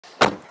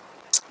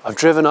I've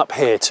driven up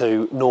here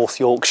to North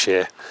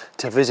Yorkshire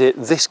to visit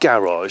this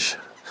garage,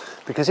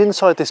 because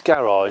inside this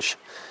garage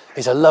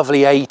is a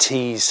lovely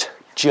 80s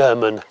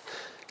German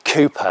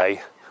coupe,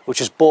 which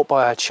was bought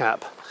by a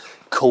chap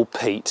called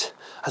Pete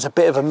as a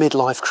bit of a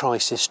midlife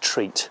crisis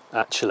treat,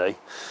 actually.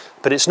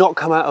 But it's not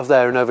come out of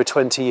there in over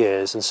 20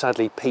 years, and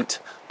sadly Pete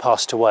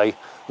passed away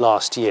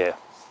last year.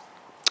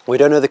 We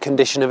don't know the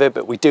condition of it,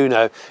 but we do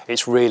know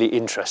it's really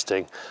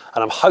interesting,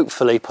 and I'm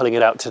hopefully pulling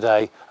it out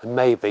today and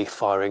maybe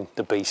firing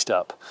the beast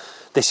up.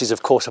 This is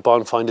of course a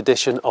barnfind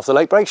edition of the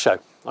Late Break Show.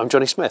 I'm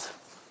Jonny Smith.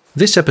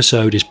 This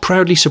episode is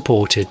proudly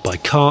supported by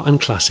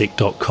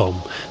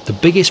CarandClassic.com, the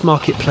biggest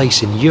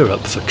marketplace in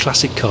Europe for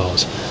classic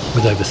cars,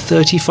 with over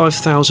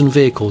 35,000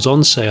 vehicles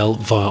on sale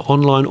via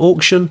online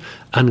auction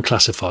and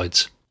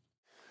classifieds.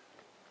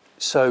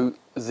 So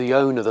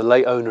the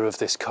late owner of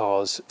this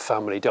car's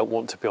family don't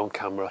want to be on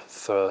camera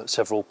for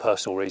several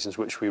personal reasons,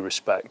 which we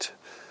respect.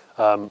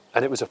 And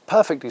it was a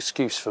perfect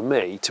excuse for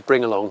me to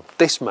bring along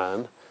this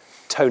man,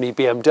 Tony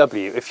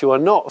BMW. If you are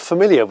not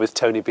familiar with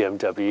Tony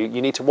BMW,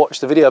 you need to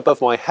watch the video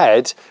above my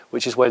head,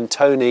 which is when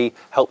Tony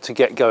helped to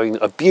get going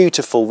a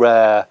beautiful,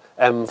 rare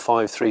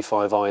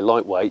M535i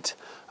lightweight,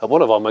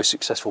 one of our most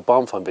successful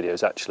barnfind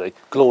videos actually,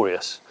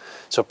 glorious.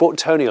 So I brought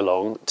Tony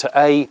along to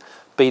A,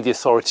 be the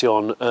authority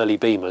on early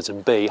Beamers,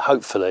 and B,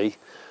 hopefully,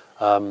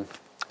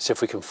 see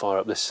if we can fire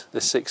up this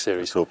 6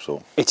 Series. I hope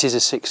so. It is a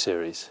 6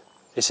 Series.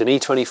 It's an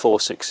E24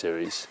 6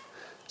 Series.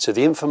 So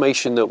the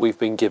information that we've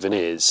been given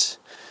is,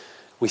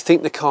 we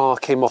think the car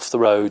came off the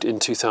road in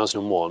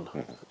 2001.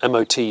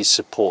 MOTs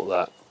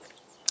support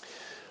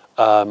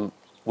that.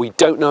 We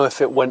don't know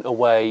if it went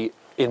away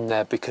in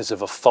there because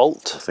of a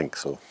fault. I think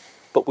so.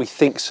 But we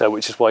think so,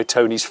 which is why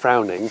Tony's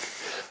frowning,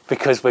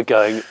 because we're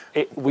going,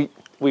 we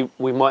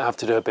might have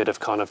to do a bit of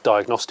kind of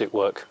diagnostic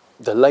work.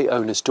 The late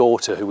owner's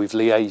daughter, who we've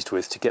liaised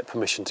with to get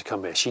permission to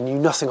come here, she knew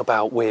nothing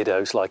about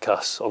weirdos like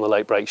us on the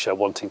Late Break Show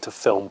wanting to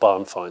film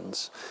barn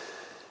finds.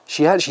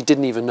 She actually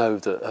didn't even know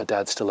that her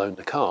dad still owned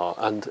the car,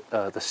 and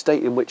the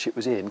state in which it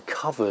was in,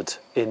 covered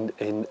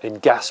in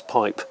gas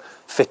pipe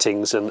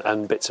fittings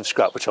and bits of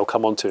scrap, which I'll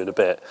come on to in a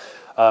bit.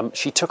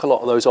 She took a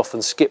lot of those off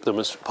and skipped them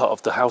as part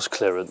of the house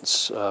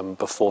clearance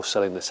before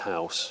selling this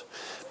house.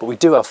 But we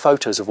do have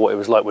photos of what it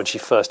was like when she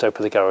first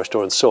opened the garage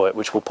door and saw it,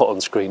 which we'll put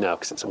on screen now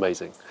because it's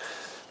amazing.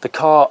 The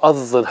car,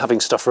 other than having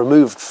stuff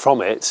removed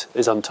from it,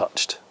 is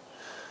untouched.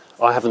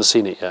 I haven't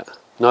seen it yet.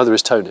 Neither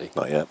has Tony.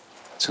 Not yet.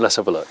 So let's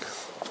have a look.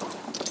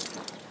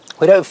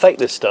 We don't fake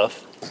this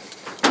stuff.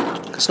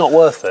 It's not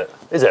worth it,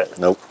 is it?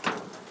 Nope.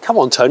 Come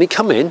on, Tony,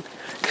 come in,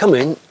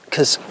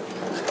 because...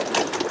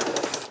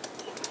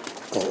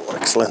 Oh,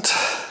 excellent.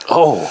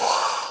 Oh.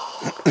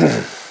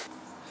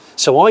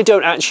 So I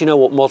don't actually know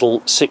what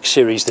model 6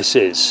 Series this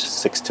is.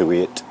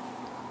 628.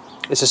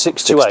 It's a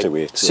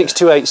 628.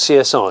 628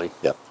 CSI.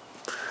 Yep.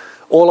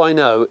 All I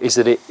know is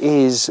that it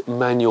is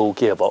manual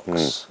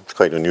gearbox. It's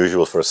quite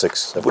unusual for a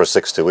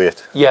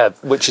 628. Yeah,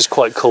 which is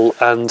quite cool.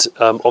 And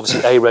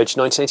obviously A-Reg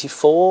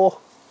 1984,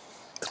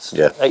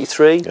 yeah,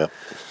 83, yeah.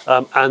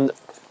 And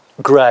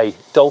grey,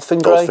 dolphin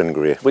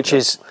grey, which yeah.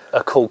 is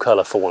a cool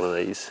colour for one of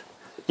these.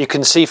 You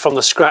can see from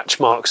the scratch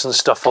marks and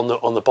stuff on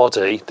the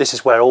body, this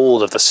is where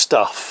all of the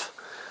stuff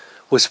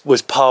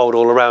was piled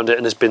all around it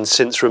and has been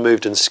since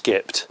removed and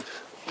skipped.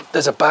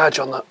 There's a badge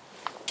on that.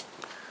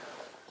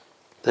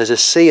 There's a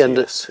C and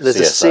there's CSI,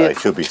 a C. it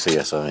should be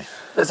CSI.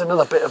 There's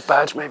another bit of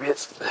badge, maybe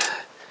it's...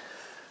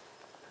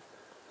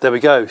 There we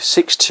go,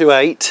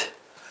 628.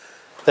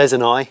 There's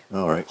an I.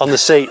 All right. On the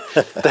seat.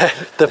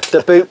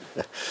 the boot.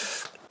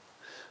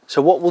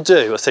 So what we'll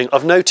do, I think,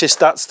 I've noticed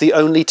that's the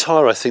only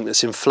tyre I think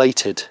that's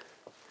inflated.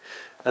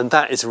 And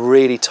that is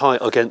really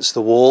tight against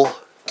the wall.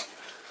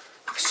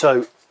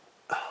 So,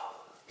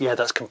 yeah,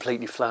 that's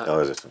completely flat. Oh,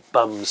 is it?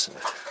 Bums.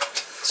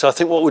 So I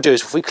think what we'll do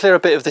is if we clear a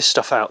bit of this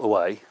stuff out of the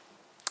way,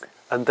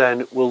 and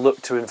then we'll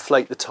look to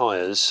inflate the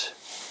tyres,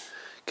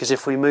 because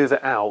if we move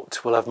it out,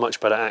 we'll have much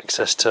better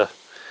access to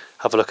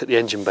have a look at the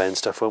engine bay and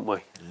stuff, won't we?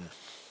 Yeah.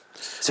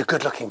 It's a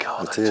good looking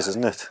car. It is,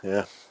 isn't it?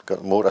 Yeah. Got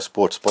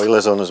motorsport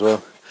spoilers on as well.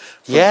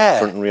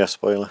 Front and rear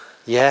spoiler.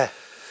 Yeah.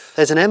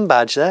 There's an M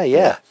badge there,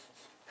 yeah.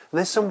 And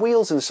there's some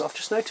wheels and stuff. I've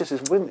just noticed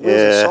there's wheels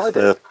inside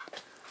it.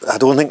 I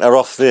don't think they're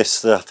off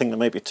this. I think they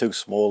might be too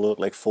small. They look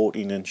like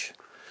 14-inch.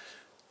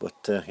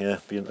 But yeah,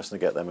 be interesting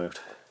to get them out.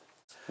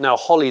 Now,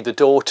 Holly, the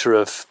daughter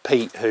of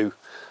Pete, who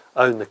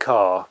owned the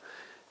car,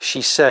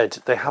 she said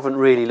they haven't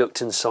really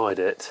looked inside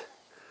it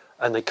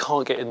and they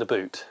can't get in the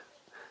boot.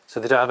 So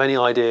they don't have any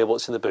idea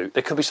what's in the boot.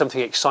 There could be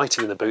something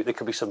exciting in the boot. There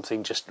could be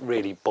something just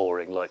really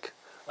boring, like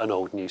an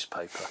old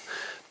newspaper.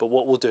 But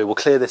what we'll do, we'll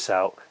clear this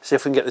out, see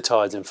if we can get the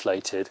tyres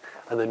inflated,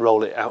 and then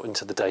roll it out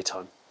into the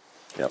daytime.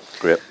 Yeah,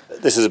 great.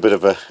 This is a bit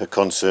of a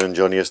concern,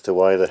 Johnny, as to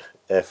why the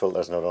air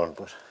filter's not on.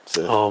 But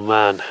oh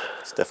man,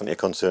 it's definitely a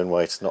concern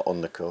why it's not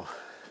on the car.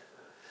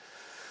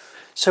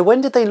 So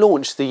when did they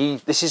launch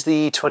this is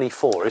the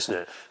E24, isn't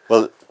it?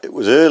 Well, it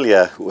was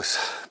earlier. It was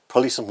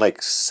probably something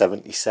like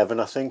 77,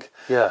 I think.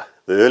 Yeah.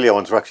 The earlier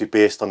ones were actually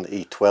based on the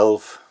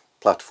E12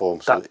 platform,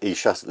 so the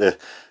E-chassis,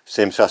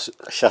 Same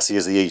chassis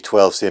as the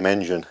E12, same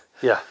engine.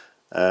 Yeah.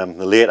 The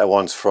later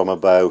one's from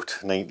about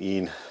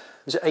 19...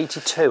 Is it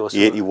 82 or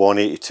something? 81,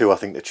 82, I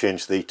think they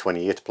changed the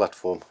E28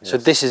 platform. Yes. So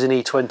this is an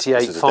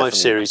E28 5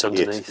 Series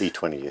underneath?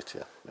 E28,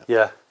 yeah.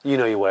 Yeah, you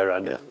know your way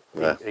around it.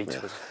 Yeah.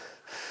 E20.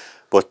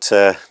 But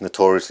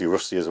notoriously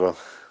rusty as well.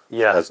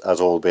 Yeah.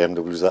 As all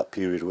BMWs that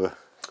period were.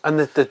 And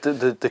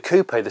the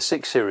coupe, the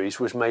 6 Series,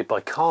 was made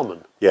by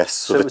Carman. Yes.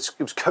 So it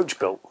was coach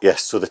built.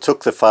 Yes, so they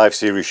took the 5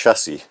 Series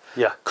chassis,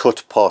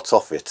 cut parts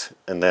off it,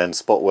 and then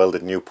spot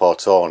welded new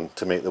parts on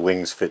to make the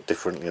wings fit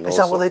differently. And is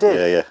that what they did?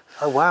 Yeah, yeah.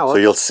 Oh wow. So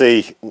you'll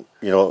see,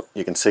 you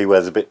can see where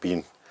there's a bit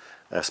being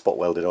spot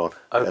welded on.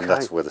 Okay. And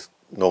that's where they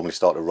normally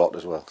start to rot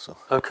as well. So.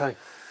 Okay.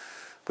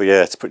 But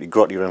yeah, it's pretty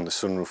grotty around the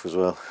sunroof as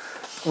well.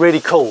 Really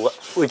cool.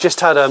 We just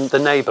had the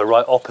neighbour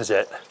right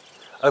opposite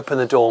open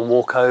the door and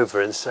walk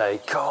over and say,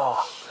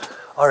 God,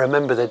 I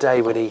remember the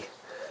day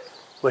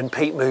when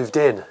Pete moved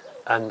in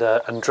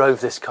and drove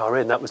this car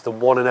in. That was the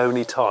one and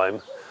only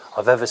time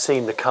I've ever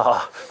seen the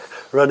car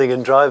running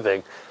and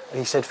driving. And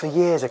he said, for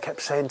years I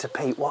kept saying to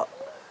Pete, why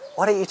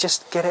don't you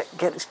just get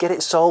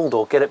it sold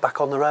or get it back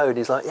on the road?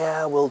 He's like,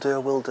 yeah, I will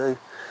do.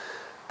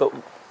 But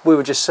we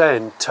were just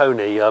saying,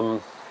 Tony,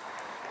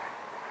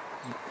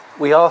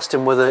 we asked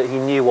him whether he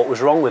knew what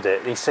was wrong with it.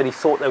 And he said he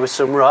thought there was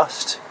some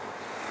rust.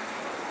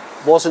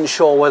 Wasn't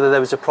sure whether there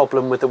was a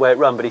problem with the way it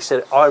ran, but he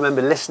said, I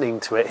remember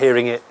listening to it,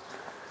 hearing it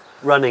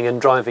running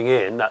and driving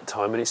in that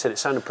time, and he said it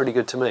sounded pretty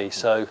good to me.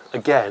 So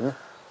again,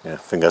 yeah,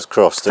 fingers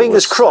crossed.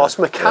 Fingers crossed,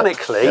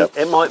 mechanically,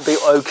 it might be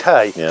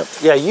okay. Yep.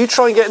 Yeah, you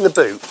try and get in the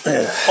boot.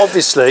 Yeah.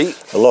 Obviously,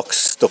 the lock's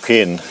stuck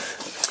in.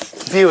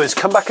 Viewers,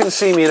 come back and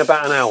see me in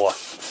about an hour.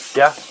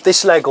 Yeah,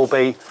 this leg will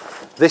be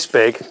this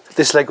big,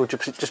 this leg will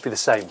just be the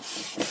same.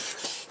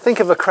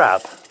 Think of a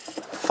crab.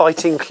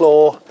 Fighting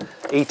claw,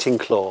 eating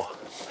claw.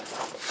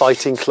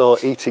 Fighting claw,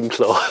 eating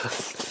claw.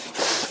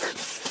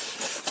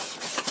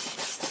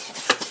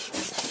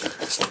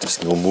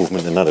 There's no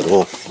movement in that at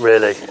all.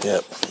 Really?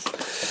 Yeah.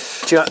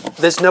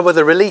 There's no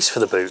other release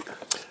for the boot?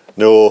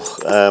 No,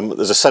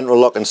 there's a central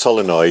lock and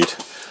solenoid,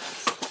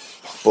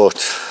 but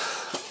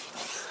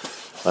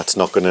that's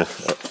not going to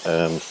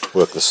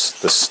work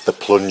the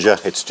plunger.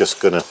 It's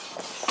just going to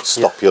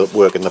stop you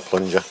working the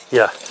plunger.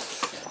 Yeah.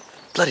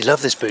 Bloody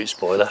love this boot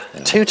spoiler.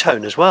 Yeah.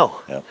 Two-tone as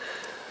well. Yeah.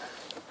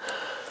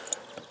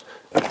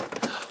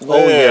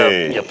 Oh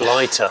yeah, your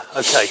blighter.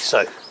 Okay,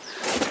 so.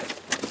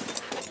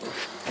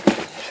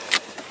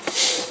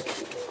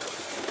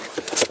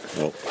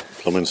 Oh,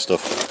 plumbing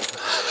stuff.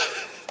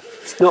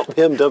 It's not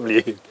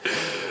BMW.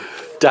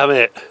 Damn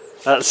it.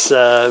 That's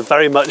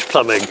very much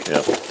plumbing.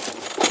 Yeah.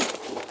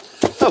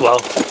 Oh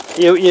well,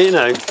 you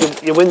know,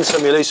 you win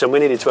some, you lose some. We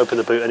needed to open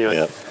the boot anyway.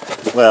 Yeah.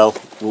 Well,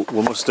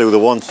 we must do the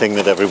one thing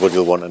that everybody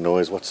will want to know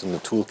is what's in the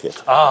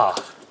toolkit. Ah.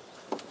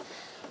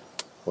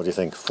 What do you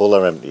think, full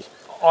or empty?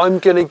 I'm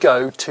going to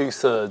go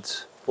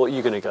 2/3. What are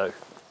you going to go?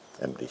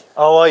 Empty.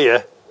 Oh, are you?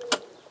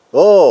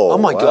 Oh,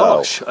 my wow.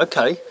 gosh.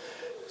 Okay.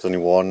 There's only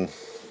one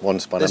spanner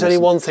There's missing. only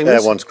one thing missing.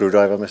 missing? One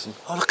screwdriver missing.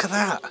 Oh, look at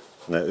that.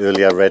 And the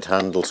earlier red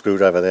handle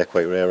screwdriver there,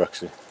 quite rare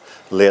actually.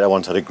 The later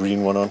ones had a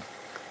green one on.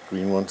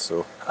 Green one,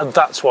 so. And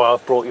that's why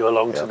I've brought you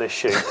along to this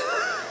shoot.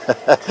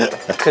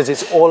 Because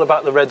it's all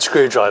about the red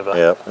screwdriver.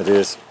 Yeah, it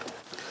is.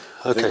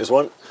 Okay. Think there's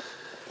one?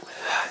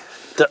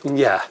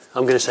 Yeah,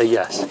 I'm going to say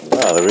yes.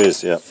 Ah, there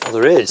is, yeah. Oh,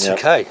 there is, yeah.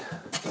 okay.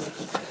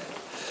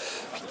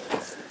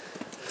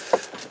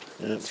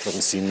 Yeah,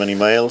 haven't seen many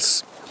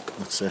miles.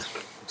 It's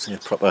a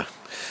proper,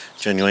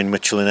 genuine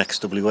Michelin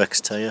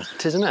XWX tyre.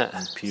 It is, isn't it?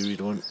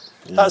 Period one.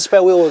 Yeah. That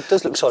spare wheel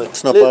does look solid.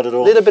 It's not bad at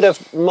all. A little bit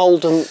of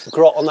mould and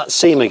grot on that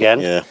seam again.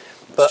 Yeah,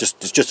 but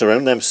it's just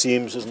around them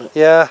seams, isn't it?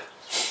 Yeah,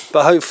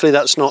 but hopefully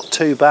that's not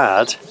too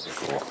bad.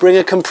 Bring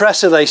a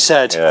compressor, they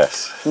said.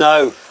 Yes.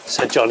 No,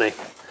 said Johnny.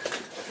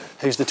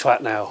 Who's the twat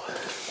now?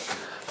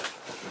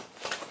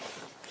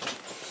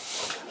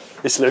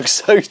 This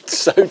looks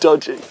so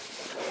dodgy.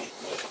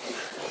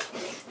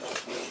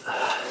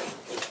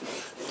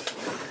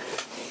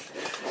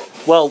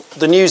 Well,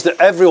 the news that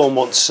everyone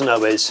wants to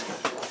know is,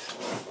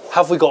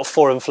 have we got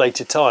 4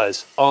 inflated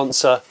tyres?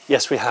 Answer,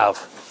 yes we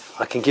have.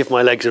 I can give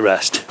my legs a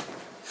rest.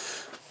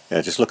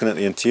 Yeah, just looking at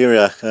the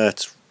interior,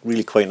 it's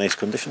really quite nice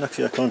condition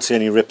actually. I can't see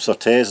any rips or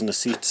tears in the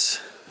seats.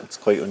 It's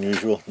quite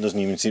unusual. There doesn't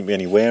even seem to be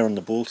any wear on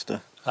the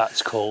bolster.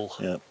 That's cool.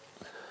 Yeah.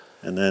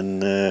 And then,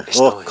 nice.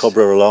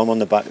 Cobra alarm on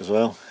the back as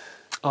well.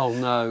 Oh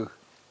no.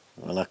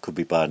 Well, that could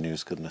be bad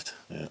news, couldn't it?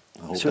 Yeah.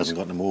 I hope it hasn't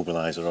got an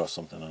immobiliser or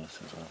something on it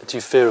as well. Do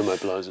you fear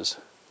immobilisers?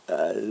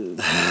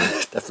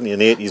 Definitely an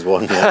 80s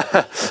one.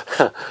 Yeah.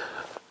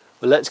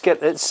 Well, let's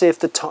see if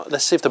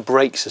the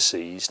brakes are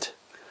seized.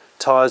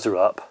 Tyres are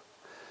up.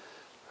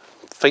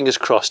 Fingers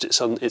crossed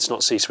it's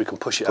not seized, so we can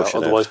push it out.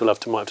 Otherwise, we'll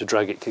might have to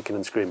drag it kicking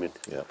and screaming.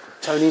 Yeah.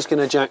 Tony's going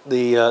to jack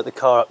the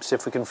car up, see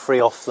if we can free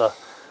off the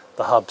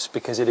hubs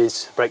because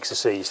brakes are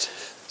seized.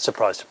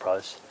 Surprise,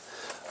 surprise.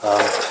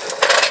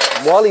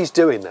 While he's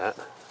doing that,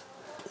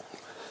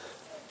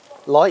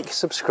 like,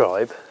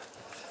 subscribe.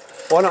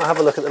 Why not have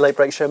a look at the Late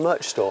Brake Show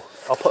merch store?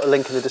 I'll put a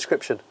link in the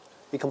description.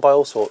 You can buy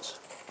all sorts.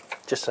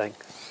 Just saying.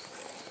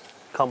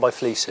 Can't buy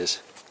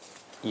fleeces.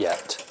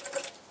 Yet.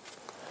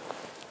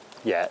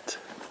 Yet.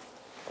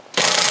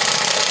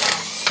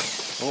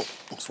 Oh,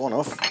 it's one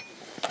off.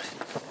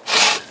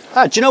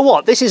 Ah, do you know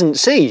what? This isn't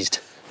seized.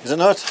 Is it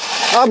not?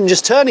 I'm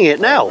just turning it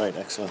now. Right,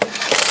 excellent.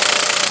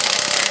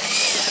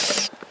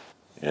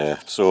 Yeah,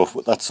 so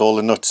that's all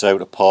the nuts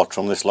out apart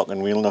from this lock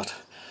and wheel nut.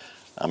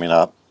 I mean,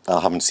 I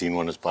haven't seen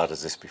one as bad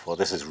as this before.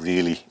 This is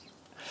really,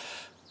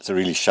 it's a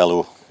really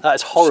shallow.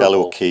 That's horrible.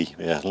 Shallow key,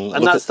 yeah.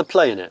 And that's the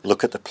play in it.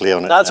 Look at the play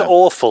on it. That's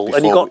awful.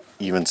 And you got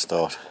we even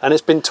start. And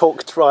it's been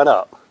torqued right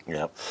up.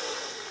 Yeah.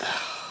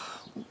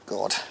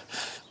 God.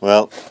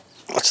 Well,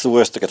 what's the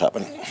worst that could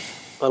happen?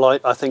 Well,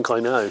 I think I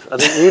know. I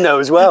think you know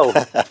as well.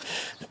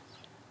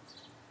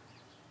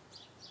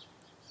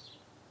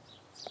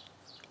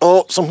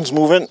 Oh, something's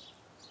moving.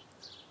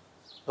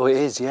 Oh, it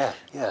is, yeah,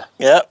 yeah.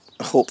 Yeah,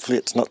 hopefully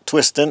it's not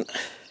twisting.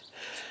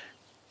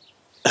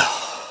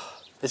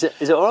 Is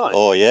it all right?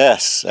 Oh,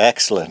 yes,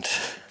 excellent.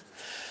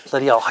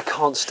 Bloody hell, I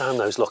can't stand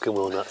those lock and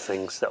wheel nut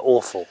things. They're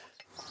awful.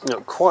 You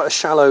know, quite a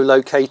shallow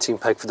locating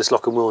peg for this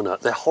lock and wheel nut.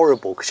 They're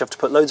horrible because you have to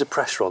put loads of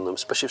pressure on them,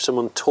 especially if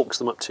someone torques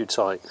them up too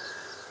tight.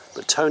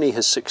 But Tony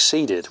has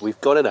succeeded. We've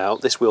got it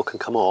out. This wheel can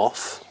come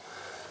off.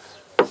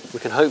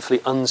 We can hopefully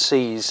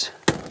unseize.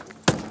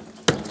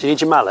 Do you need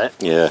your mallet?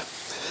 Yeah.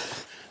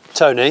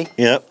 Tony?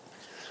 Yeah.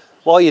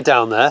 While you're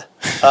down there,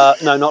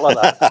 no, not like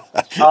that.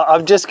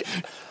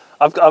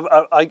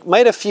 I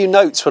made a few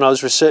notes when I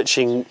was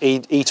researching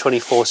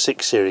E24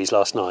 6 Series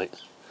last night.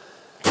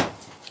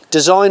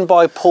 Designed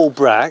by Paul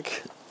Bragg,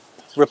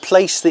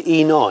 replaced the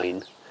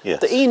E9. Yes.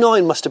 The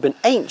E9 must have been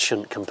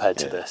ancient compared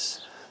to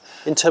this,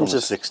 in terms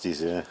of the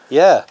 60s, yeah.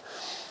 Yeah,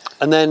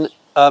 and then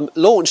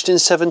launched in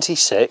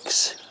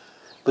 '76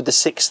 with the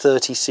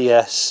 630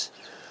 CS,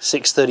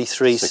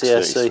 633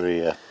 633,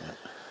 CSC, yeah.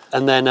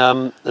 and then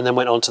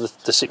went on to the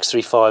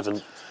 635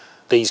 and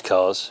these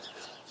cars.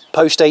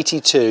 Post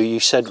 '82,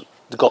 you said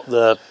got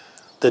the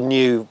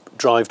new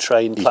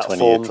drivetrain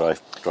platform.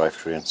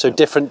 drivetrain. So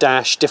different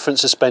dash, different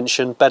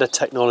suspension, better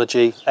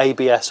technology,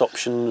 ABS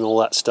option and all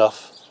that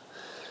stuff.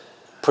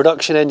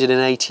 Production ended in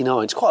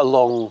 '89. It's quite a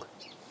long.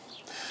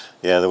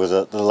 Yeah, there was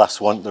the last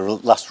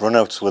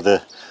runouts with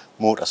the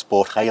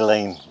Motorsport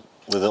Highline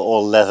with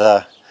all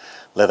leather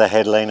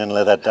headline and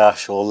leather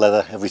dash, all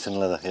leather, everything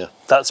leather. Yeah.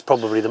 That's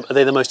probably are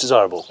they the most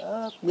desirable?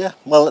 Yeah.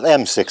 Well, the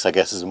M6 I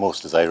guess is the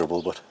most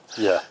desirable, but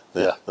Yeah.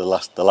 the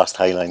last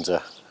Highlines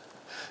are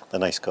the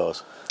nice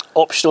cars.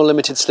 Optional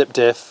limited slip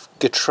diff,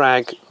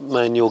 Getrag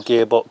manual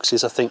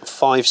gearboxes. I think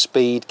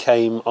 5-speed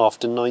came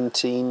after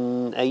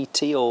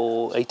 1980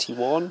 or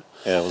 81.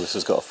 Yeah, well, this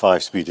has got a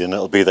 5-speed in.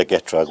 It'll be the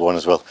Getrag one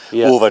as well.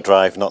 Yeah.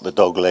 Overdrive, not the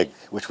dogleg,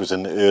 which was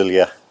an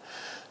earlier.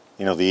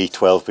 You know, the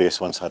E12 base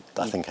ones had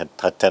tend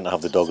to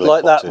have the dogleg.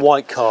 Like that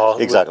white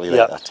car. Exactly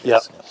like that.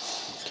 Yes. Yeah.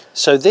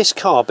 So this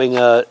car, being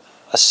a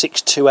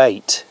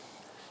 628,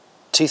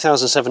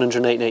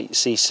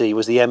 2,788cc,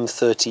 was the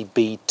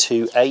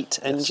M30B28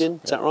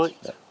 engine. Is that right?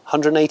 Yeah.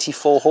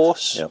 184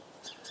 horse. Yeah.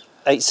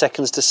 8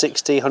 seconds to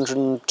 60,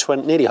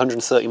 120, nearly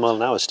 130 mile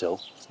an hour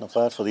still. It's not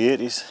bad for the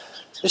 80s.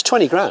 It was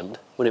 20 grand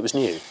when it was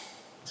new.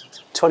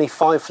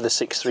 25 for the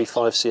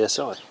 635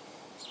 CSI.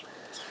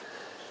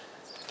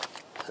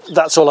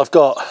 That's all I've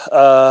got,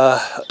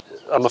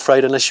 I'm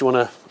afraid, unless you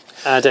want to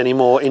add any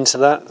more into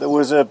that. There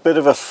was a bit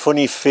of a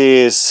funny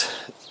phase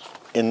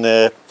in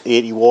the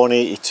 81,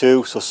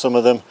 82, so some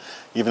of them,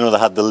 even though they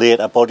had the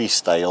later body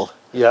style,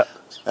 Yeah.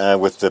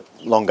 with the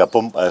longer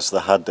bumpers, they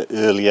had the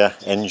earlier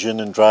engine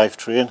and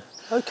drivetrain.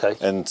 Okay.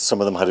 And some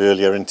of them had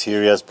earlier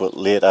interiors but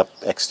later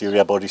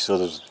exterior body, so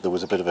there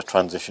was a bit of a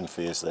transition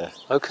phase there.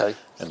 Okay.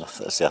 And I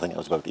think it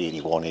was about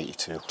 81,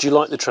 82. Do you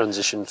like the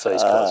transition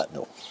phase cars?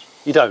 No.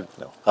 You don't?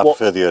 No, I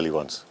prefer the early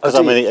ones. Because Oh,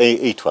 I'm do an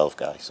E12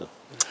 guy, so.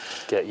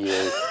 Get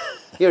you.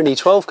 You're an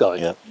E12 guy?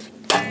 Yeah.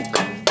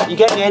 You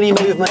getting any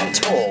movement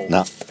at all?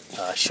 No.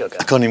 Ah, sugar.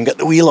 I can't even get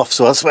the wheel off,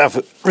 so that's why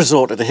I've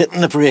resorted to hitting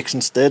the brakes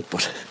instead,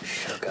 but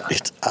Sugar.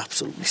 it's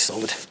absolutely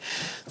solid.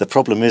 The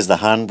problem is the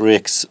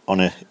handbrakes on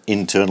an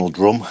internal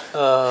drum.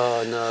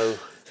 Oh, no.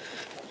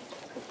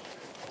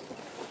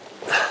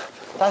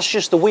 That's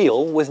just the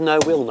wheel with no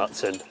wheel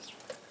nuts in.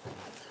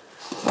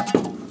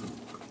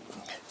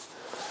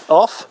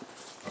 Off?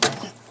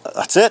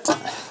 That's it.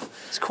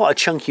 It's quite a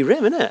chunky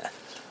rim, isn't it?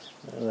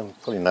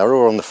 Probably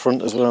narrower on the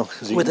front as well,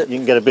 because you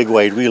can get a big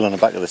wide wheel on the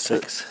back of the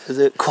 6.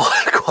 There's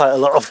quite a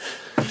lot of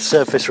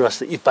surface rust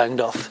that you've banged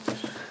off.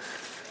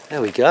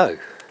 There we go.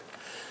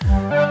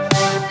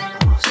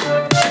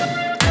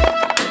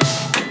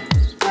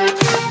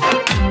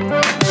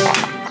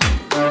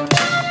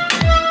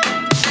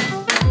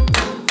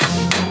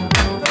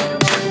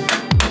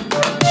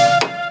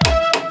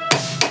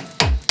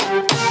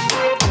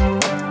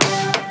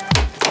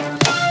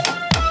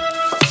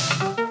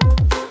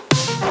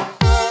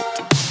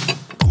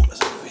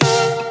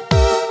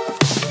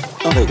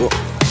 Oh, there you go.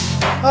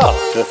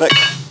 Oh, Perfect.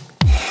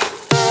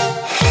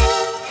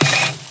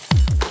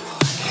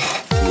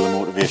 Feel the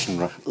motivation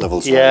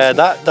levels. yeah,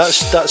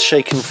 that's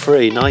shaken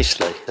free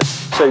nicely.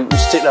 So we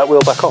stick that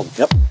wheel back on.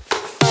 Yep.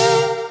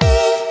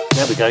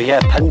 There we go, yeah,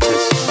 Pentas.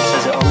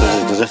 Says it on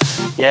there. Does it?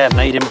 Yeah,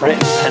 made in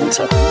Britain,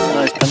 Penta.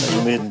 Nice Pentas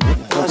are made in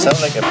Britain. Don't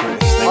sound like a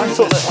British thing. I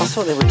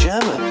thought they were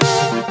German.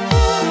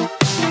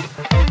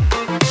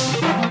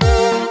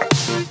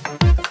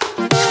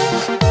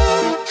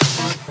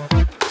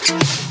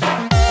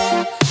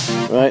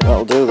 Right,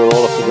 that'll do. They're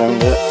all off the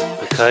ground there.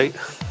 Okay.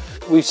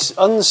 We've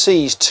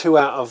unseized 2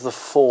 out of the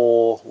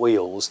 4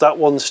 wheels. That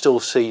one's still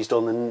seized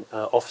on the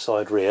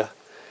offside rear.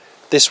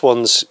 This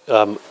one's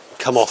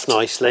come off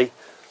nicely.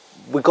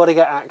 We've got to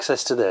get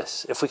access to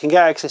this. If we can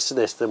get access to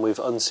this, then we've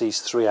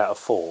unseized 3 out of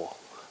 4.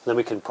 Then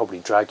we can probably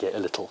drag it a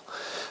little.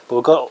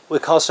 But we're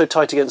car's so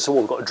tight against the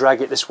wall, we've got to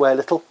drag it this way a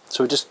little.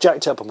 So we just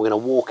jacked it up and we're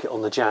going to walk it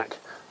on the jack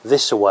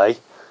this away,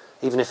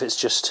 even if it's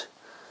just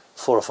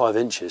 4 or 5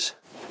 inches.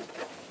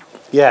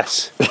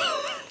 Yes.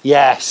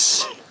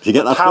 Yes. Did you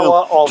get that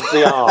Power of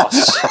the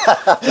arse.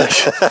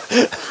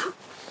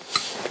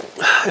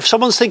 If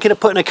someone's thinking of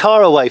putting a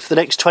car away for the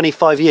next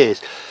 25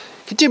 years,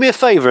 could you do me a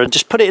favour and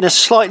just put it in a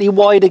slightly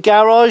wider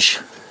garage?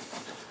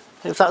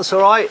 If that's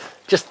all right.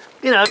 Just,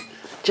 you know,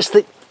 just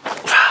going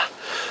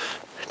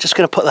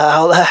to put that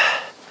out there.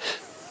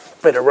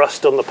 Bit of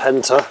rust on the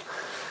Penta.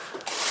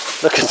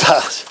 Look at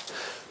that.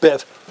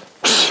 Bit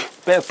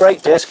of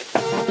brake disc.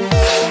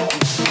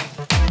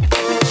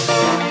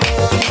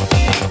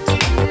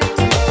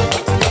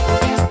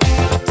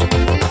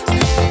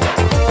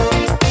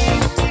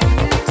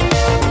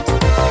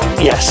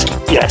 Yes,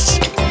 yes,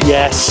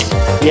 yes,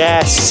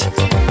 yes,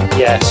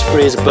 yes,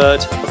 free as a bird.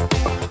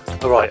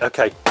 All right,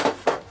 okay.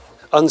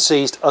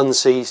 Unseized,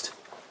 unseized,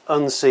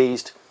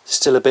 unseized,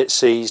 still a bit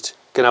seized.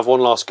 Gonna have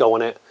one last go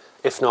on it.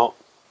 If not,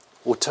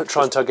 we'll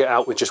try and tug it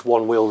out with just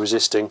 1 wheel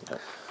resisting.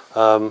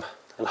 And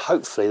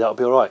hopefully that'll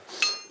be all right.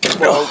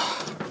 Well,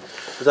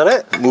 is that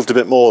it? Moved a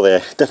bit more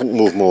there, definitely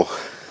moved more.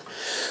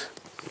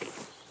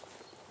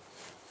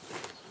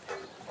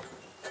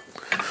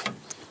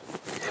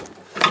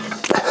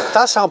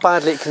 That's how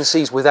badly it can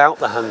seize without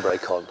the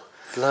handbrake on.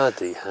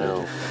 Bloody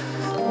hell. Have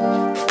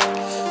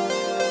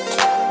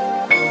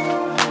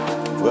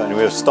you got any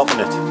way of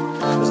stopping it?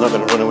 It's not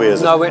going to run away, is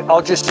it? No,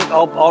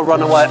 I'll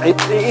run away.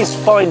 It is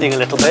binding a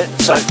little bit,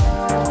 so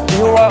are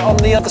you all right on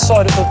the other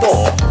side of the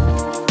door?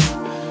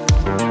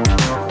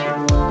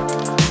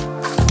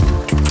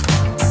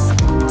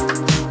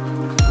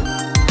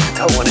 I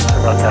don't want it to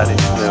run down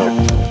into the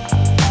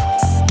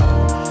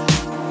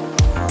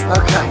No.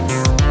 Okay.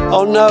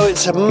 Oh no,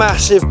 it's a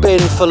massive bin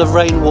full of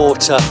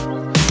rainwater.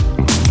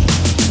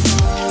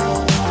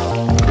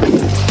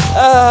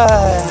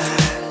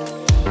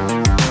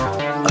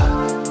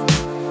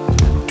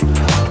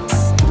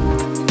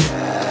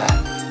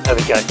 There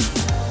we go.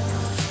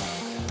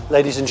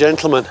 Ladies and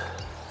gentlemen,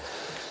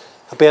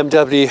 a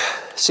BMW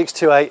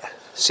 628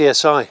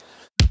 CSI.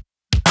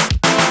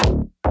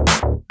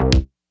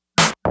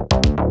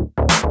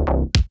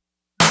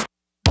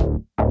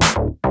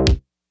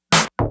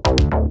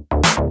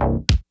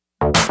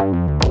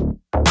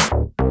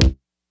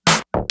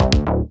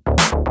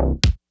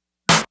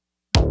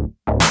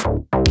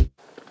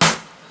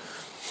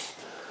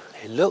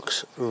 It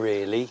looks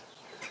really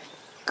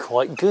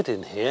quite good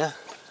in here.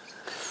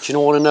 Do you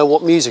want to know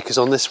what music is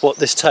on this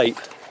tape?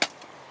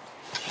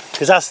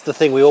 Because that's the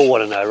thing we all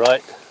want to know,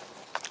 right?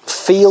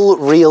 Feel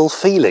real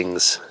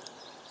feelings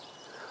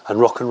and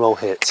rock and roll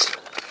hits.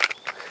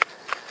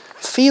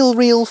 Feel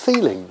real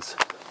feelings.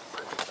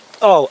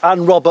 Oh,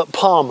 and Robert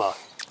Palmer.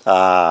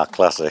 Ah,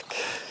 classic.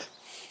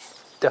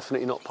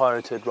 Definitely not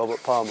pirated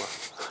Robert Palmer.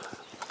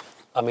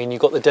 I mean,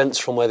 you've got the dents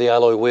from where the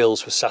alloy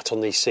wheels were sat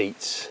on these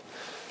seats,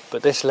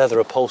 but this leather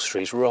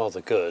upholstery is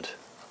rather good.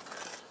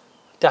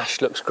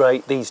 Dash looks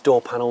great, these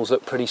door panels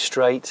look pretty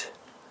straight,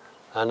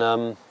 and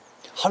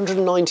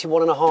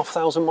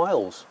 191,500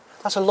 miles.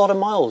 That's a lot of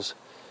miles,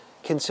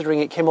 considering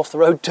it came off the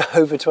road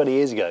over 20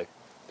 years ago.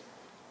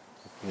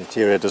 The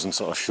interior doesn't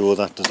sort of show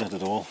that, does it,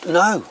 at all?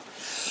 No.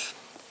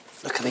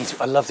 Look at these,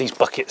 I love these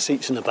bucket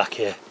seats in the back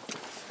here.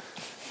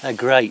 They're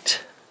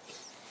great.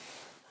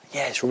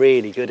 Yeah, it's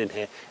really good in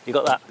here. You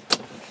got that,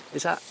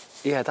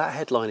 yeah, that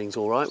headlining's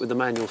all right with the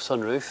manual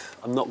sunroof.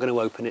 I'm not going to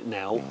open it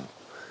now.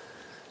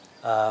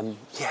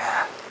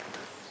 Yeah.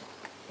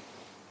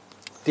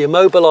 The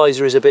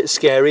immobiliser is a bit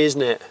scary,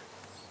 isn't it?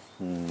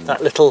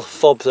 That little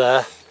fob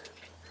there.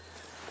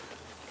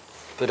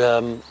 But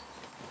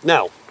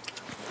now,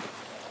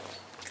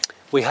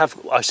 we have,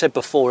 I said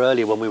before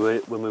earlier when we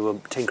were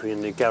tinkering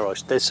in the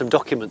garage, there's some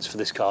documents for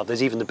this car.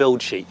 There's even the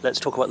build sheet. Let's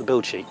talk about the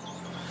build sheet.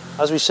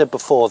 As we said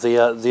before,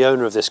 the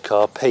owner of this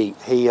car, Pete,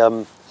 he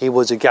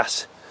was a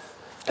gas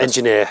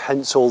engineer,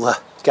 hence all the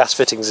gas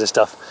fittings and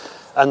stuff.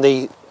 And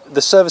the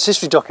service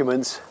history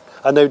documents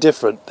are no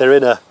different. They're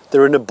in a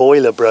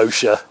boiler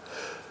brochure,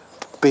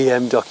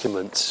 BM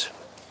documents.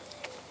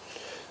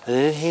 And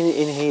then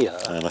in here,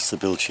 that's the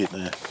build sheet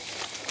there.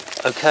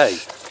 Okay,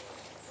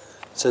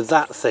 so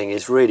that thing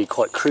is really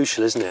quite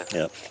crucial, isn't it?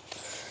 Yeah.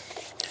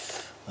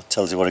 That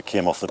tells you what it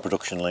came off the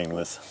production line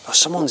with. Oh,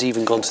 someone's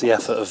even gone to the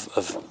effort of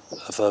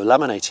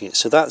laminating it.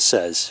 So that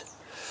says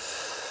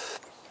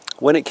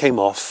when it came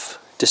off,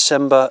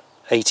 December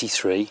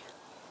 83.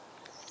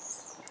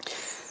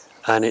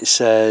 And it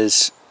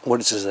says, what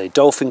does it say?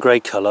 Dolphin grey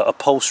colour,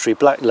 upholstery,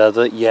 black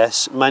leather,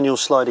 yes. Manual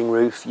sliding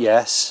roof,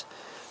 yes.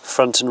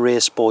 Front and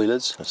rear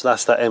spoilers. So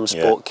that's that M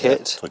Sport kit.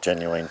 Yeah, so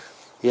genuine.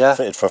 Yeah.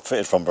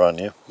 Fitted from brand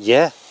new.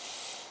 Yeah.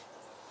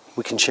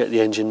 We can check the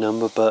engine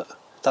number, but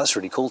that's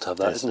really cool to have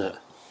that, isn't it?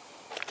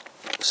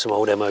 Some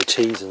old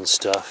MOTs and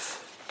stuff.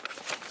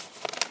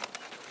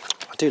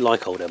 I do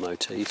like old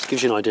MOTs.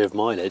 Gives you an idea of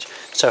mileage.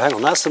 So hang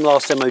on, that's the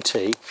last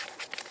MOT,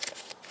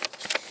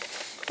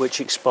 which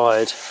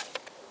expired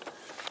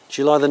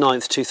July the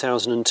 9th,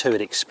 2002.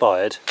 It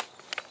expired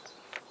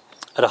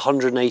at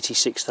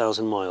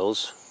 186,000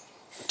 miles.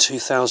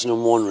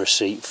 2001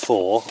 receipt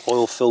for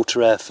oil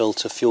filter, air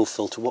filter, fuel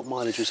filter. What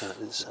mileage was that?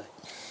 Did it say?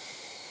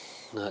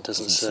 No, it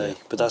doesn't say.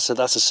 But that's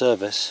a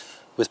service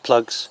with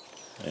plugs.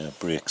 Yeah,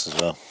 brakes as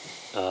well.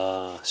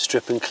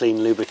 Strip and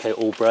clean, lubricate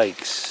all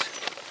brakes.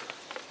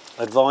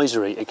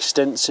 Advisory: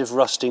 extensive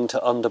rusting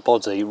to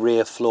underbody,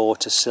 rear floor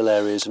to sill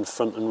areas, and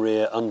front and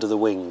rear under the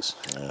wings.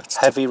 Yeah,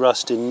 heavy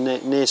rust in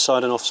near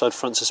side and offside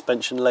front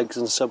suspension, legs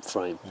and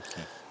subframe.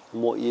 Okay.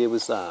 And what year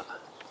was that?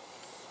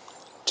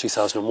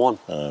 2001.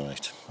 Oh,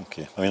 right.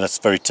 Okay. I mean, that's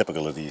very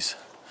typical of these.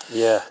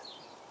 Yeah.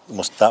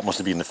 That must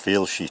have been the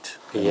fail sheet,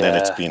 and then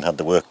it's had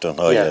the work done.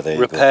 Oh yeah, there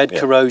you repaired, go.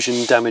 Yeah.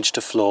 corrosion, damage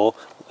to floor.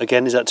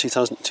 Again, is that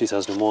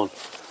 2001?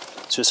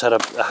 So it's had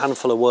a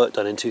handful of work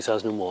done in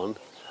 2001,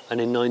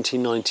 and in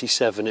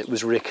 1997 it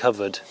was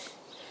recovered.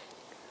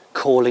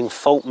 Calling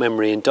fault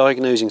memory and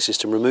diagnosing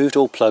system, removed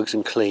all plugs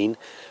and clean,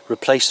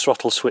 replaced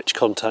throttle switch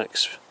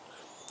contacts,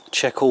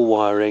 check all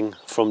wiring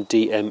from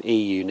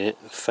DME unit,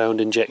 found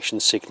injection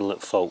signal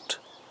at fault.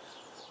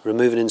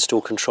 Remove and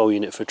install control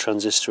unit for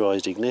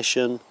transistorized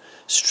ignition,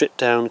 strip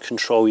down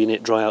control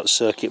unit, dry out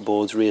circuit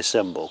boards,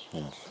 reassemble.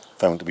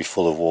 Found to be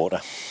full of water.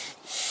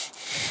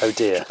 Oh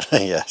dear.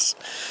 Yes.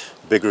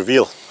 Big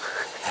reveal.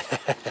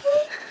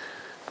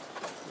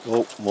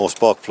 Oh, more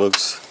spark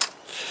plugs.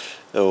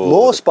 Oh,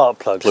 more spark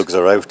plugs? Plugs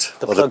are out.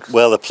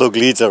 The plug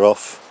leads are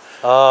off.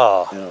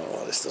 Ah.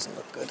 Oh, this doesn't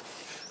look good.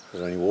 Is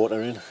there any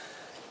water in?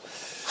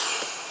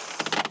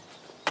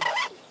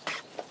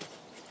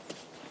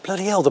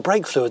 Bloody hell, the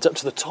brake fluid's up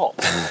to the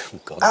top.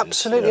 God,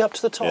 absolutely up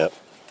to the top. Yep.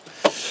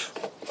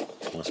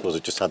 I suppose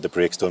it just had the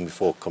brakes done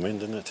before it come in,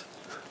 didn't it?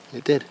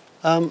 It did.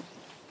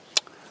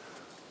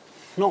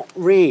 Not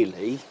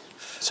really.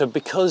 So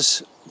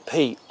because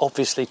Pete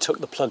obviously took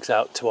the plugs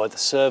out to either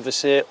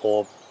service it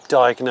or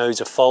diagnose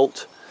a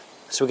fault,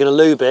 so we're going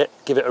to lube it,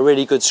 give it a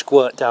really good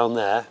squirt down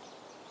there,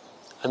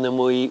 and then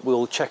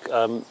we'll check.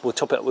 We'll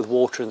top it up with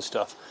water and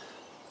stuff.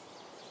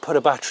 Put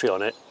a battery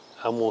on it,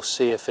 and we'll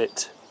see if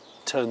it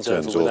turns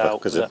over without.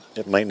 Because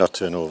it might not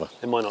turn over.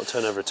 It might not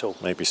turn over at all.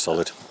 Might be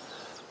solid.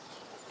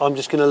 I'm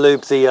just going to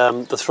lube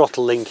the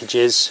throttle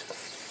linkages.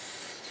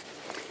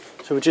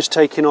 So we're just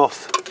taking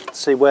off,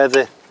 see where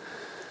the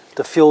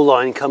fuel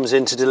line comes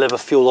in to deliver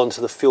fuel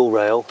onto the fuel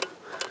rail.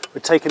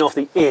 We're taking off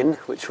the in,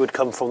 which would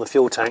come from the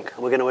fuel tank,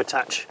 and we're going to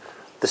attach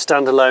the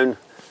standalone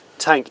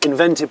tank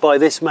invented by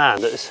this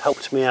man that has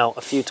helped me out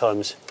a few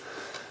times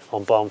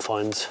on barn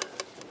finds.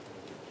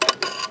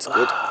 That's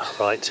good.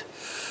 Right.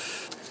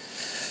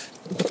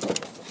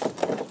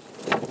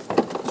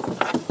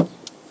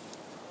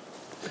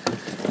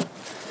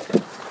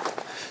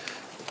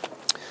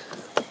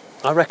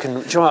 I reckon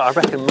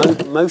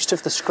most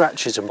of the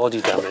scratches and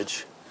body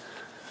damage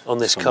on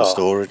this car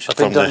have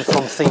been done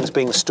from things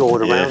being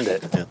stored around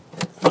it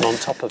and on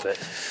top of it.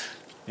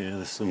 Yeah,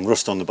 there's some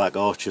rust on the back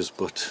arches,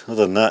 but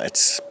other than that,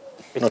 it's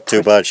not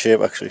too bad shape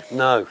actually.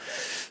 No.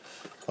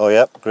 Oh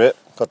yeah, great.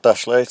 Got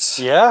dash lights.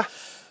 Yeah.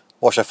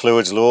 Washer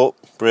fluid's low.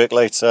 Brake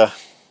lights are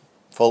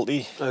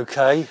faulty.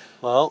 Okay.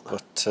 Well.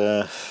 But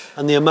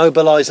and the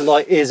immobiliser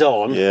light is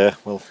on. Yeah.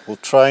 We'll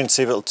try and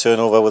see if it'll turn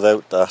over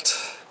without that.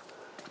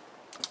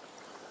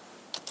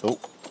 Oh.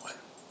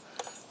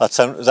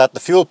 Is that the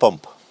fuel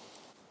pump?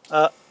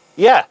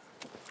 Yeah.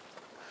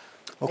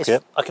 Okay.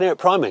 I can hear it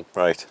priming.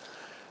 Right.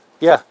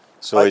 Yeah.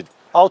 So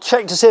I'll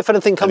check to see if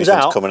anything comes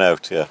out. Coming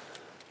out, yeah.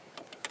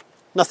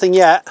 Nothing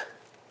yet.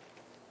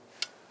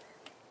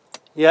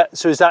 Yeah.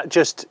 So is that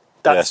just?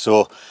 Yeah.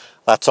 So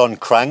that's on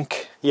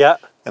crank. Yeah.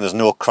 And there's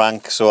no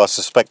crank, so I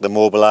suspect the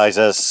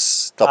mobiliser's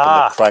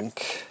stopping the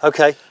crank.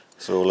 Okay.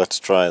 So let's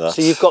try that.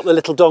 So you've got the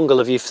little dongle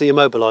of you for the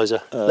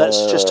immobiliser.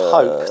 Let's just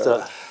hope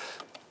that.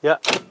 Yeah.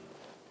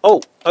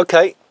 Oh,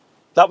 okay.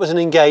 That was an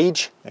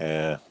engage.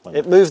 Yeah.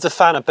 It moved the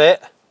fan a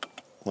bit.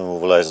 The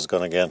immobiliser's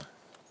gone again.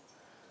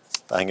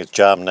 I think it's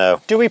jammed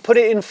now. Do we put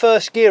it in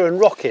first gear and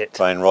rock it?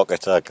 Try and rock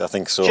it, I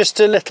think so. Just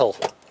a little.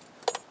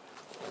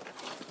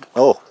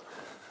 Oh.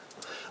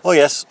 Oh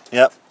yes,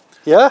 yeah.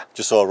 Yeah?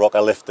 Just saw a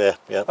rocker lift there,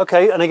 yeah.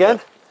 Okay, and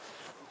again?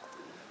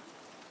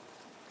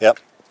 Yep.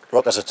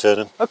 Rockers are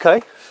turning.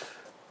 Okay.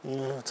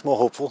 It's more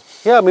hopeful.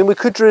 Yeah, I mean, we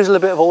could drizzle a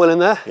bit of oil in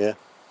there. Yeah.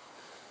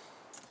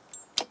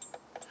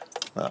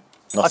 No,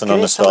 nothing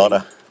on the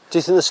starter. Do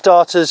you think the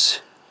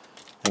starter's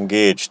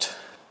engaged?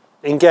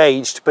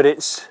 Engaged, but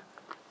it's...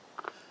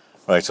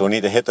 Right, so we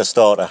need to hit the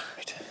starter.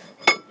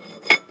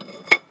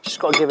 Just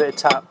got to give it a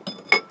tap.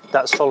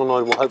 That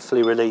solenoid will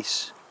hopefully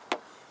release.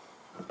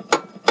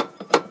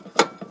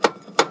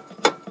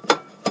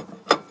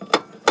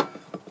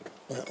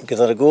 Give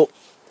that a go.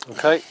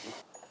 Okay.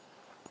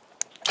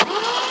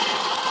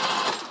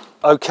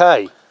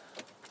 Okay.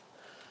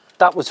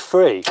 That was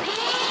free.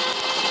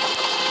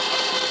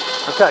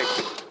 Okay.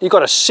 You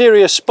got a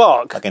serious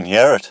spark. I can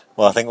hear it.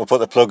 Well, I think we'll put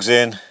the plugs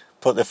in,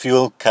 put the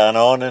fuel can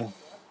on, and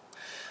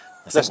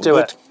let's do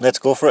it. Let's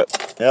go for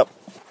it. Yep.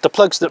 The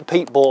plugs that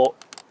Pete bought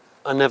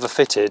are never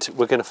fitted.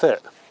 We're going to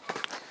fit.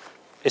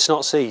 It's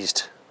not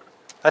seized.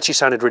 Actually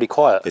sounded really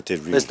quiet. It did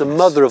really. There's the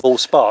mother of all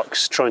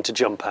sparks trying to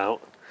jump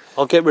out.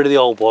 I'll get rid of the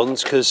old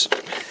ones because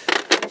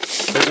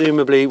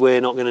presumably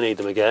we're not going to need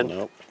them again.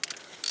 Nope.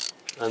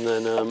 And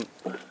then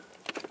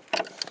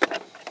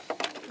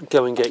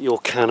go and get your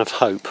can of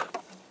hope.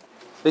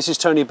 This is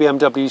Tony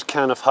BMW's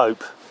can of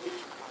hope.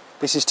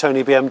 This is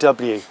Tony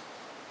BMW.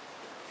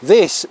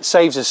 This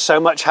saves us so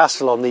much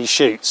hassle on these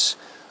shoots.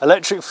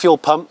 Electric fuel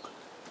pump,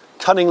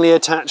 cunningly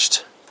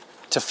attached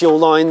to fuel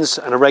lines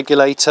and a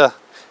regulator.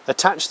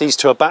 Attach these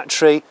to a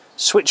battery,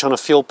 switch on a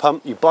fuel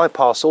pump, you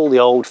bypass all the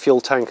old fuel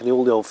tank and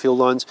all the old fuel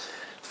lines,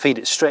 feed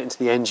it straight into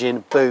the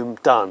engine, boom,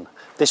 done.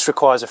 This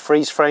requires a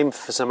freeze frame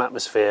for some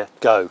atmosphere,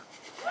 go.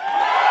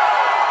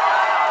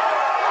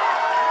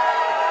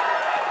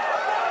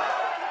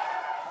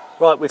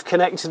 Right, we've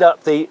connected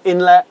up the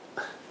inlet,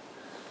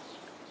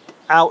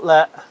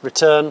 outlet,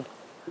 return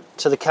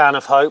to the can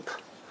of hope.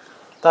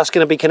 That's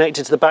going to be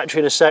connected to the battery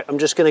in a sec. I'm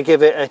just going to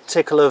give it a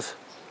tickle of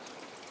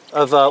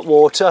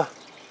water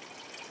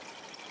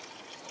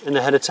in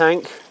the header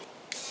tank.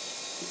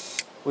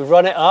 We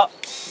run it up,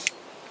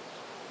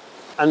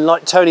 and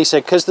like Tony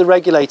said, because the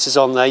regulator's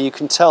on there, you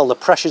can tell the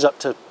pressure's up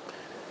to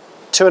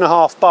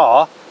 2.5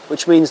 bar,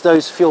 which means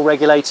those fuel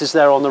regulators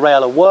there on the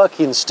rail are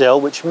working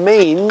still, which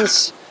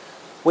means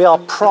we are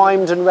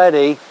primed and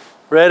ready.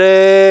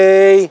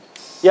 Ready?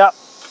 Yep.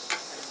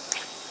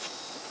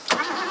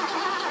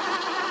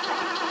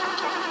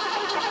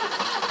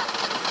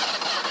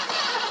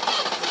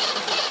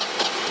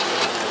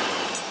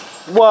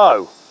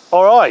 Whoa,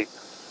 all right.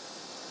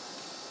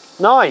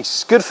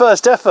 Nice, good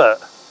first effort.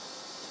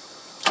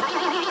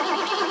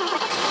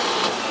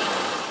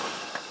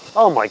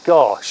 Oh my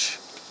gosh.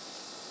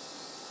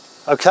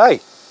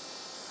 Okay.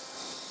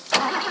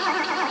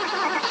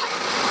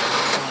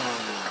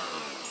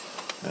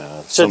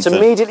 So it's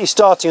immediately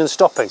starting and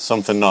stopping.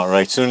 Something not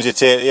right. As soon as you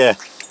take, yeah.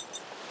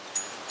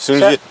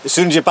 As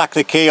soon as you back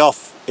the key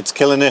off, it's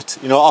killing it.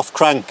 You know, off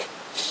crank.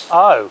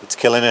 Oh. It's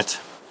killing it.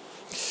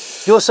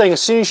 You're saying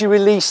as soon as you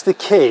release the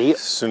key, as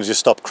soon as you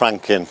stop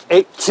cranking,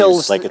 it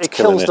kills like it's it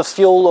kills the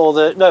fuel, or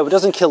the no, it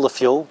doesn't kill the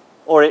fuel,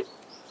 or it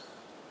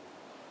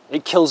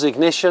kills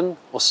ignition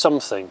or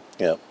something.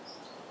 Yeah.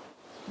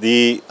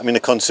 I mean, the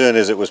concern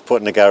is it was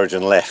put in the garage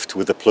and left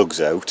with the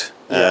plugs out.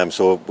 Yeah.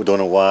 So we don't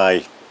know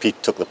why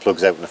Pete took the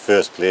plugs out in the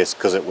first place,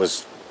 because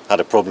it had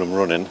a problem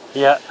running.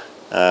 Yeah.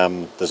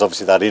 There's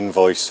obviously that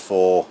invoice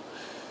for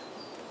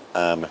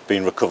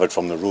being recovered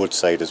from the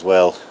roadside as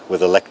well,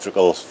 with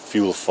electrical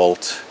fuel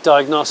fault.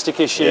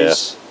 Diagnostic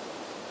issues.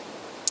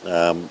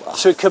 Yeah.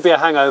 So it could be a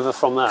hangover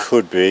from that.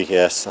 Could be,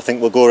 yes. I think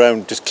we'll go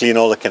around, just clean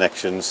all the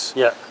connections.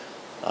 Yeah.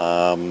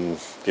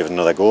 Give it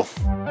another go.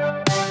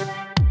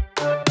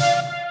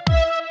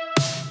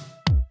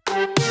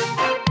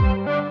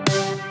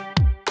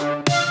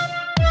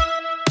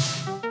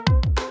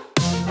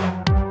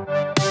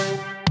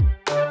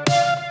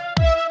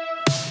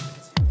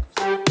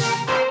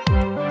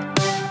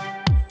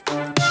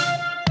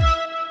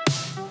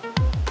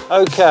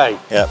 Okay.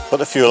 Yeah, put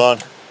the fuel on.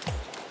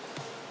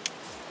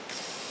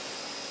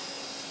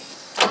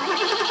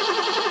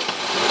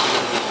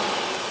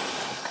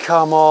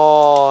 Come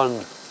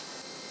on.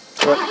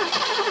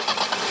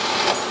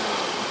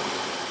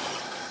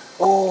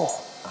 Oh.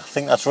 I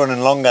think that's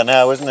running longer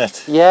now, isn't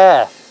it?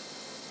 Yeah.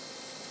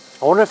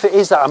 I wonder if it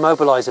is that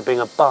immobiliser being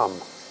a bum.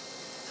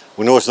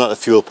 We know it's not the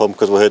fuel pump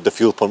because we heard the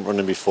fuel pump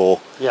running before.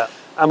 Yeah,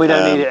 and we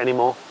don't need it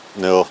anymore.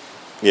 No,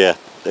 yeah,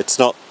 it's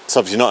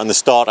obviously not in the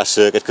starter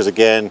circuit, because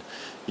again,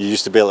 you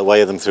used to be able to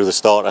wire them through the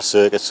starter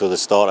circuit so the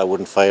starter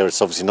wouldn't fire.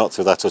 It's obviously not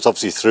through that, so it's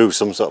obviously through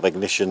some sort of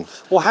ignition.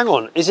 Well, hang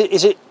on, is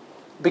it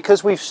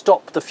because we've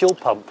stopped the fuel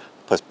pump?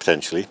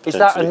 Potentially. Is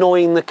that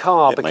annoying the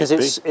car because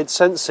it's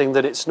sensing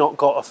that it's not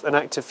got an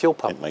active fuel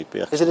pump? It might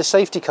be. Actually. Is it a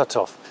safety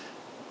cut-off?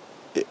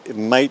 It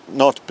might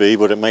not be,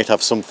 but it might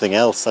have something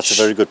else. That's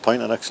a very good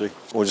point, actually.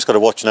 We've just got to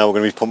watch now. We're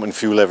going to be pumping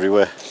fuel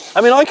everywhere.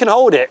 I mean, I can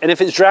hold it, and if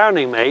it's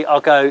drowning me,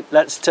 I'll go,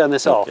 let's turn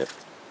this off. Yeah.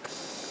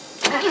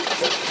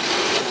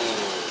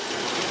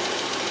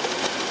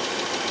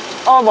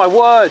 Oh my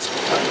word!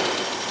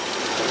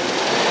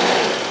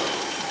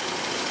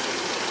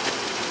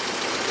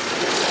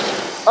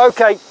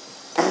 Okay.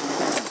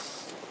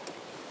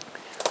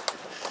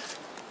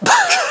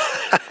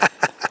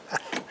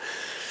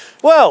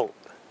 Well,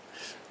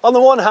 on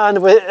the one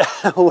hand,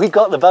 we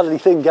got the bloody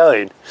thing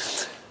going.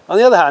 On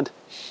the other hand,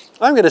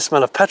 I'm going to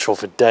smell of petrol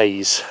for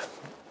days.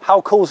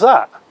 How cool's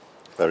that?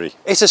 Very.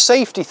 It's a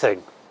safety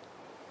thing.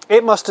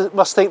 It must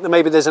think that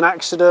maybe there's an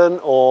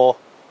accident, or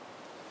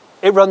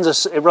it runs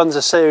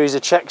a series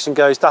of checks and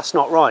goes, that's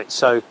not right.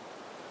 So,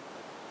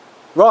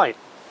 right,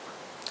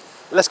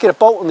 let's get a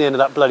bolt on the end of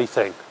that bloody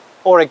thing.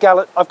 Or a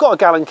gallon. I've got a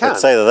gallon can.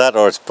 It's either that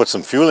or it's put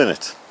some fuel in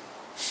it.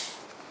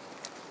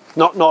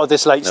 Not at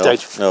this late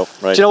stage. No,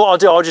 right. Do you know what I'll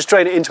do? I'll just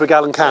drain it into a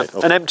gallon can, Right,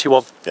 okay. an empty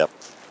one. Yep.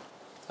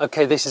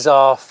 Okay, this is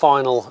our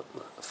final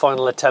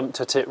attempt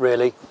at it,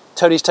 really.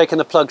 Tony's taken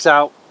the plugs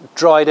out,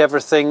 dried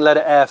everything, let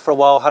it air for a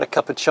while, had a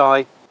cup of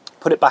chai,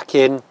 put it back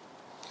in.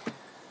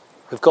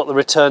 We've got the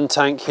return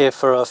tank here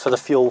for the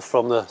fuel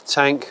from the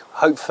tank.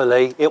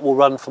 Hopefully it will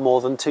run for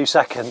more than 2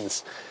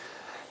 seconds.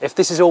 If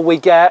this is all we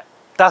get,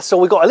 that's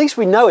all we got. At least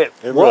we know it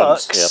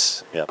works.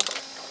 Runs. Yep, yep.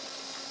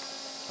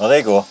 Oh, there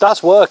you go.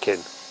 That's working.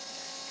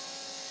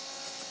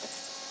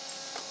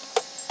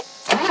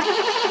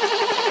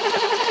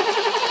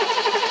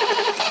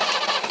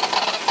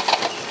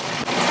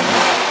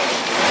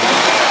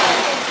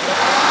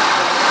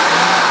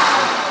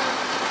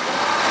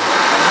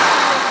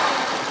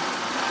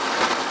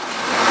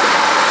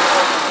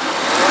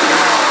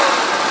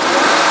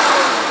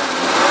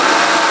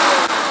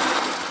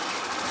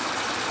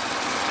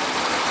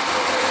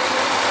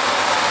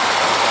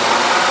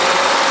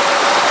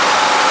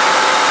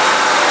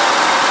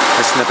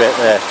 Missing a bit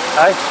there.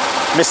 Hey?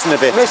 Missing a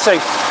bit. Missing.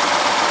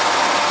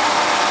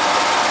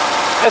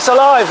 It's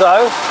alive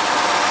though.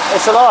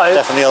 It's alive.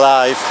 Definitely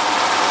alive.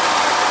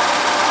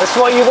 That's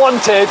what you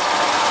wanted.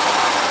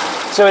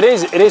 So it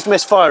is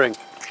misfiring.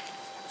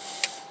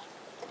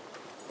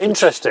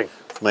 Interesting.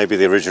 Maybe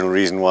the original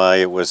reason why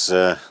it was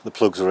the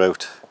plugs were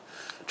out.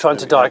 Trying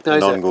to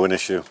diagnose An it. ongoing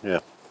issue, yeah.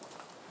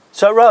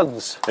 So it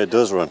runs. It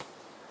does run.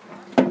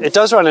 It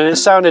does run, and it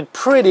sounded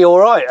pretty all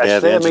right, actually. Yeah,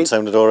 the engine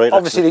sounded all right.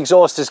 Obviously, the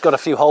exhaust has got a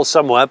few holes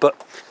somewhere, but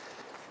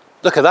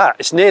look at that.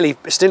 It's nearly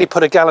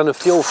put a gallon of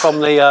fuel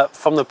from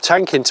the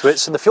tank into it.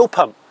 So the fuel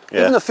pump,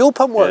 even the fuel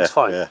pump works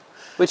fine,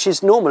 which is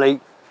that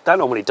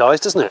normally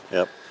dies, doesn't it?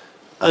 Yep.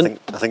 I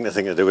think the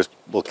thing to do is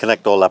we'll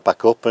connect all that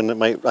back up, and it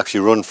might actually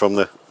run from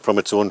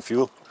its own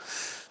fuel.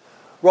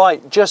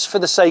 Right, just for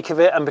the sake of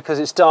it, and because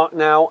it's dark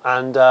now,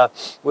 and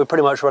we're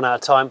pretty much run out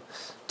of time.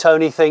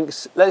 Tony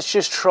thinks, let's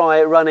just try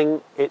it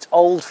running its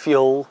old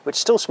fuel, which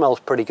still smells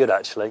pretty good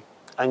actually,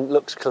 and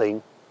looks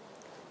clean,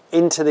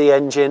 into the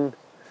engine,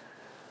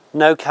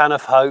 no can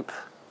of hope.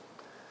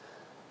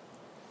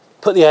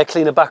 Put the air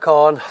cleaner back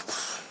on.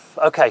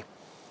 Okay,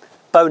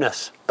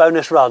 bonus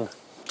run.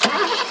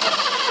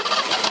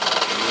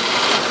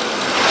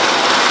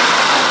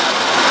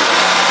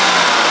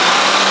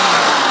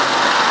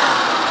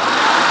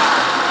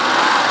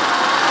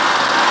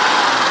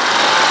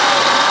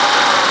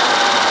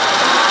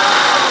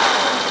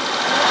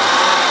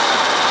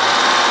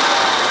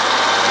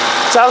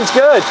 Sounds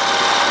good.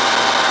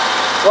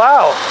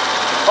 Wow,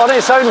 on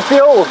its own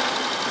fuel.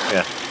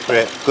 Yeah,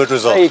 great, good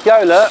result. There you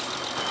go, look.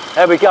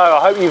 There we go.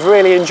 I hope you've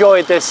really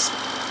enjoyed this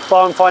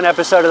barn find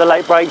episode of the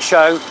Late Break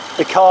Show.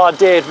 The car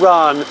did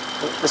run.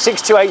 The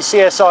 628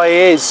 CSI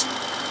is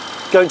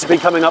going to be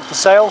coming up for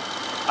sale,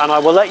 and I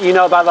will let you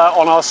know about that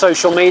on our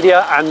social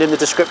media and in the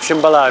description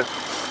below.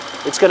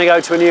 It's going to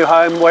go to a new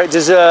home where it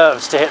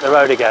deserves to hit the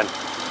road again.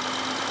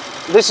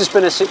 This has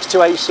been a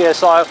 628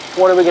 CSI.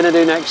 What are we going to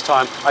do next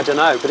time? I don't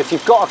know. But if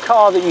you've got a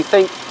car that you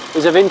think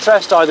is of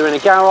interest, either in a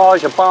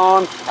garage, a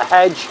barn, a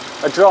hedge,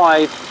 a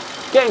drive,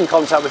 get in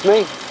contact with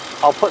me.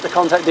 I'll put the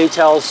contact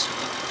details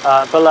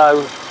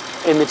below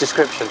in the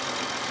description.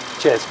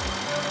 Cheers.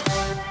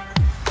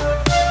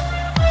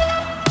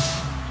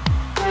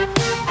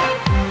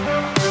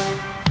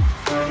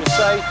 You're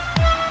safe.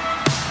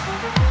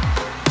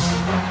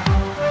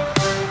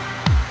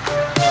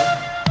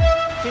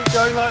 Keep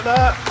going like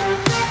that.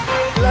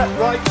 Left,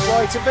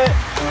 right a bit.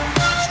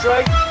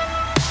 Straight.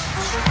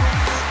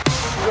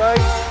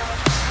 Straight.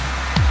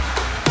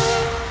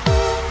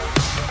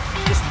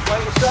 Just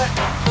wait a sec.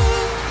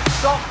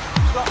 Stop.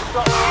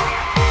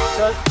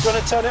 Do you want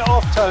to turn it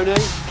off, Tony?